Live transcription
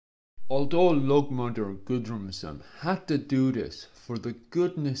Although Lȯgmaðr Guðrøðarson had to do this for the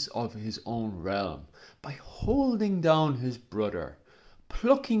goodness of his own realm, by holding down his brother,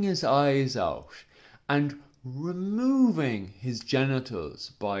 plucking his eyes out, and removing his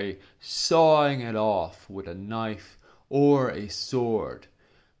genitals by sawing it off with a knife or a sword,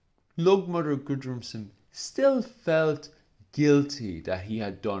 Lȯgmaðr Guðrøðarson still felt guilty that he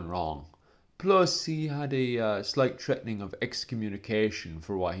had done wrong. Plus, he had a slight threatening of excommunication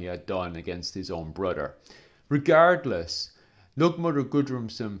for what he had done against his own brother. Regardless, Lȯgmaðr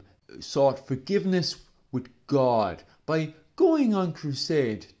Guðrøðarson sought forgiveness with God by going on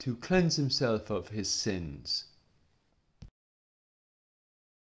crusade to cleanse himself of his sins.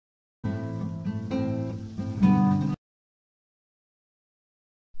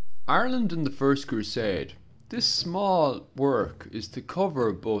 Ireland in the First Crusade. This small work is to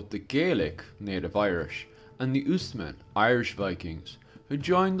cover both the Gaelic, native Irish, and the Ostman, Irish Vikings, who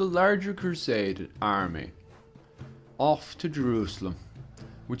joined the larger Crusade army off to Jerusalem,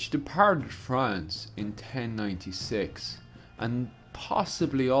 which departed France in 1096, and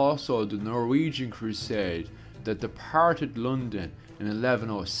possibly also the Norwegian Crusade that departed London in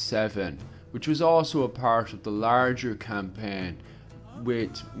 1107, which was also a part of the larger campaign,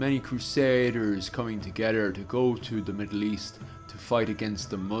 with many crusaders coming together to go to the Middle East to fight against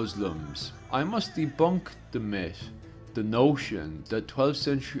the Muslims. I must debunk the myth, the notion that 12th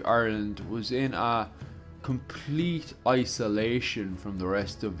century Ireland was in a complete isolation from the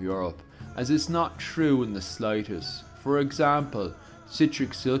rest of Europe, as it's not true in the slightest. For example,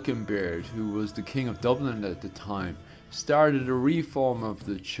 Sitrygg Silkenbeard, who was the king of Dublin at the time, started a reform of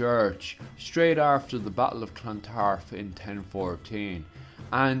the church straight after the Battle of Clontarf in 1014,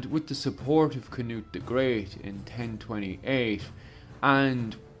 and with the support of Cnut the Great in 1028,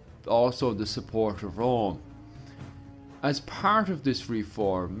 and also the support of Rome. As part of this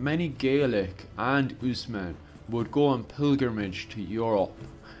reform, many Gaelic and Ostmen would go on pilgrimage to Europe.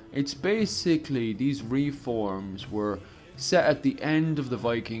 It's basically these reforms were set at the end of the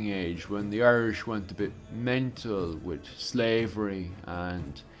Viking Age, when the Irish went a bit mental with slavery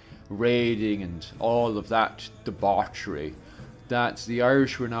and raiding and all of that debauchery, that the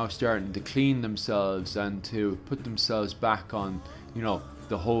Irish were now starting to clean themselves and to put themselves back on,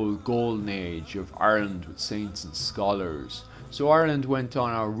 the whole golden age of Ireland with saints and scholars. So Ireland went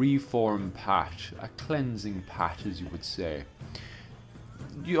on a reform path, a cleansing path, as you would say.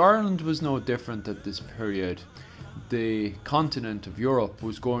 Ireland was no different at this period. The continent of Europe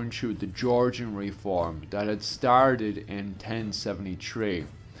was going through the Georgian reform that had started in 1073.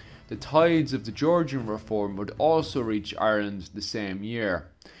 The tides of the Georgian reform would also reach Ireland the same year,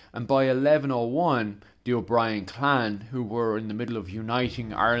 and by 1101 the O'Brien clan, who were in the middle of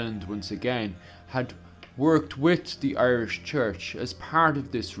uniting Ireland once again, had worked with the Irish Church as part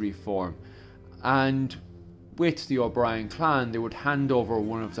of this reform, and with the O'Brien clan they would hand over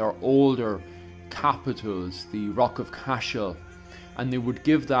one of their older capitals, the Rock of Cashel, and they would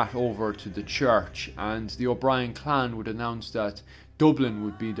give that over to the church, and the O'Brien clan would announce that Dublin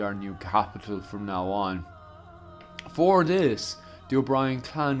would be their new capital from now on. For this, the O'Brien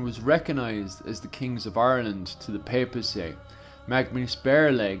clan was recognised as the kings of Ireland to the papacy. Magnus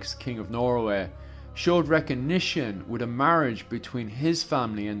Barelegs, king of Norway, showed recognition with a marriage between his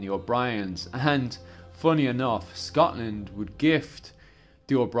family and the O'Briens, and funny enough, Scotland would gift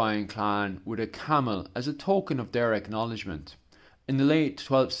the O'Brien clan with a camel as a token of their acknowledgement. In the late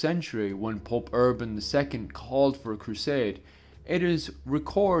 12th century, when Pope Urban II called for a crusade, it is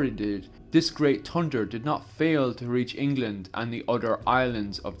recorded this great thunder did not fail to reach England and the other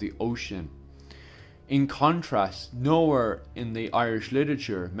islands of the ocean. In contrast, nowhere in the Irish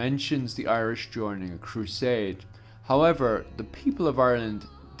literature mentions the Irish joining a crusade. However, the people of Ireland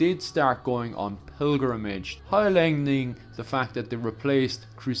did start going on pilgrimage, highlighting the fact that they replaced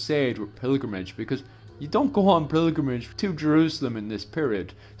crusade with pilgrimage, because you don't go on pilgrimage to Jerusalem in this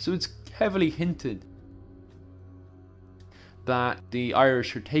period, so it's heavily hinted that the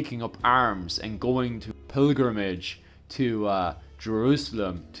Irish are taking up arms and going to pilgrimage to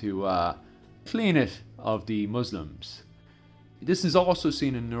Jerusalem to clean it of the Muslims. This is also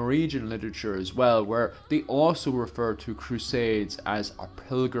seen in Norwegian literature as well, where they also refer to crusades as a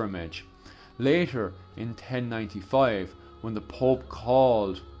pilgrimage. Later, in 1095, when the Pope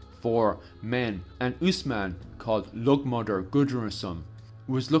called for men, an Ostman called Lȯgmaðr Guðrøðarson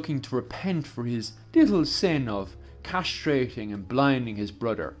was looking to repent for his little sin of castrating and blinding his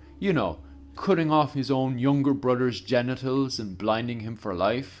brother. Cutting off his own younger brother's genitals and blinding him for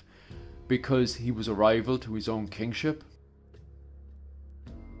life because he was a rival to his own kingship.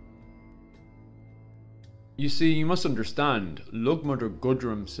 You see, you must understand, Lorszámur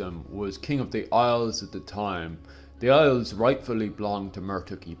Guðrøðarson was king of the Isles at the time. The Isles rightfully belonged to Ua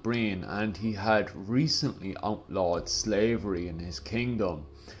Briain, and he had recently outlawed slavery in his kingdom.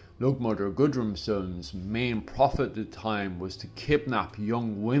 Lorszámur Guðrøðarson's main profit at the time was to kidnap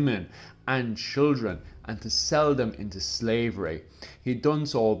young women and children and to sell them into slavery. He'd done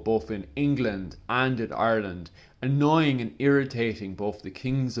so both in England and in Ireland, annoying and irritating both the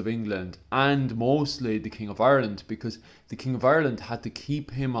kings of England and mostly the King of Ireland, because the King of Ireland had to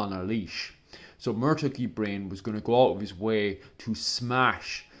keep him on a leash. So Ua Briain was going to go out of his way to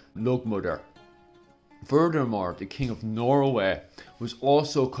smash Lorszámur. Furthermore, the King of Norway was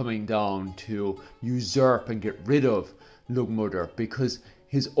also coming down to usurp and get rid of Lorszámur, because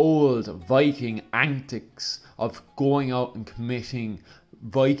his old Viking antics of going out and committing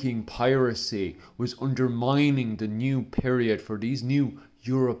Viking piracy was undermining the new period for these new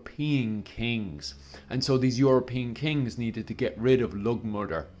European kings. And so these European kings needed to get rid of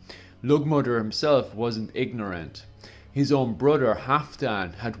Lorszámur. Lorszámur himself wasn't ignorant. His own brother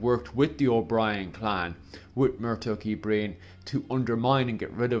Halfdan had worked with the O'Brien clan, with Ua Briain, to undermine and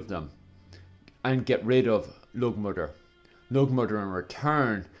get rid of them, and get rid of Lorszámur. Lorszámur in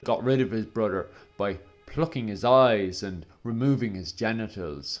return got rid of his brother by plucking his eyes and removing his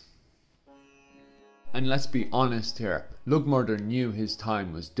genitals. And let's be honest here, Lorszámur knew his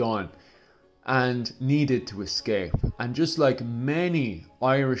time was done and needed to escape. And just like many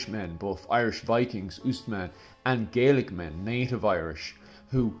Irishmen, both Irish Vikings, Ostmen, and Gaelic men, native Irish,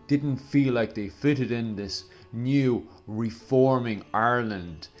 who didn't feel like they fitted in this new reforming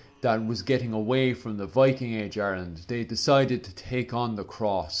Ireland that was getting away from the Viking Age Ireland, they decided to take on the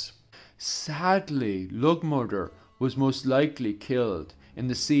cross. Sadly, Lorszámur was most likely killed in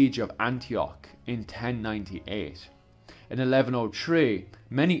the siege of Antioch in 1098. In 1103,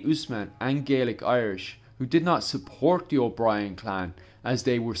 many Ostmen and Gaelic Irish who did not support the O'Brien clan as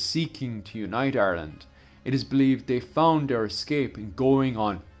they were seeking to unite Ireland, it is believed they found their escape in going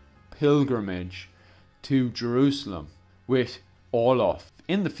on pilgrimage to Jerusalem with Ólafr,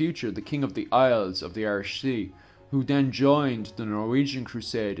 in the future the King of the Isles of the Irish Sea, who then joined the Norwegian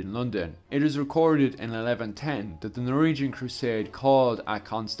Crusade in London. It is recorded in 1110 that the Norwegian Crusade called at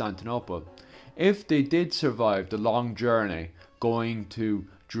Constantinople. If they did survive the long journey going to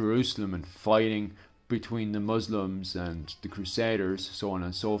Jerusalem and fighting between the Muslims and the Crusaders, so on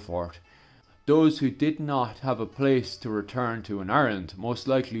and so forth, those who did not have a place to return to in Ireland most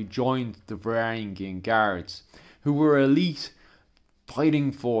likely joined the Viking Guards, who were elite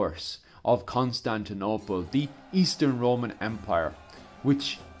fighting force of Constantinople, the Eastern Roman Empire,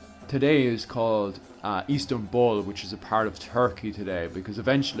 which today is called Istanbul, which is a part of Turkey today, because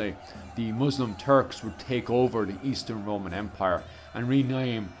eventually the Muslim Turks would take over the Eastern Roman Empire and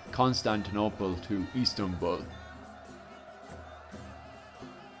rename Constantinople to Istanbul.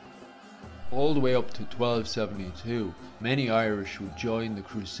 All the way up to 1272, many Irish would join the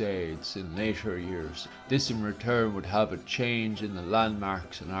Crusades in later years. This in return would have a change in the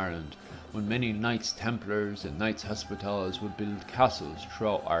landmarks in Ireland, when many Knights Templars and Knights Hospitals would build castles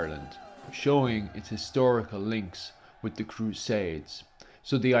throughout Ireland, showing its historical links with the Crusades.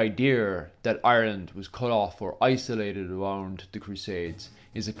 So the idea that Ireland was cut off or isolated around the Crusades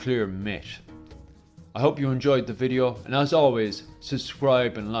is a clear myth. I hope you enjoyed the video, and as always,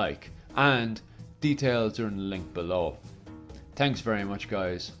 subscribe and like, and details are in the link below. Thanks very much,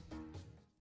 guys.